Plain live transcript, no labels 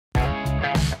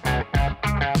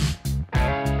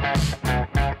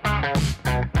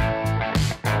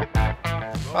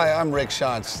Hi, I'm Rick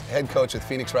Shantz, head coach with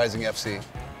Phoenix Rising FC.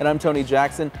 And I'm Tony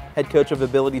Jackson, head coach of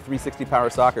Ability360 Power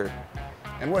Soccer.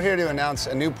 And we're here to announce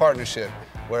a new partnership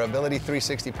where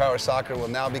Ability360 Power Soccer will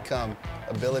now become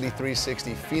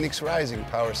Ability360 Phoenix Rising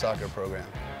Power Soccer program.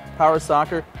 Power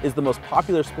Soccer is the most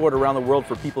popular sport around the world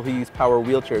for people who use power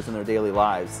wheelchairs in their daily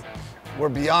lives. We're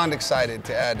beyond excited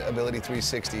to add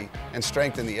Ability360 and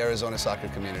strengthen the Arizona soccer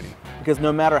community. Because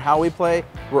no matter how we play,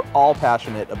 we're all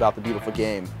passionate about the beautiful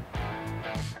game.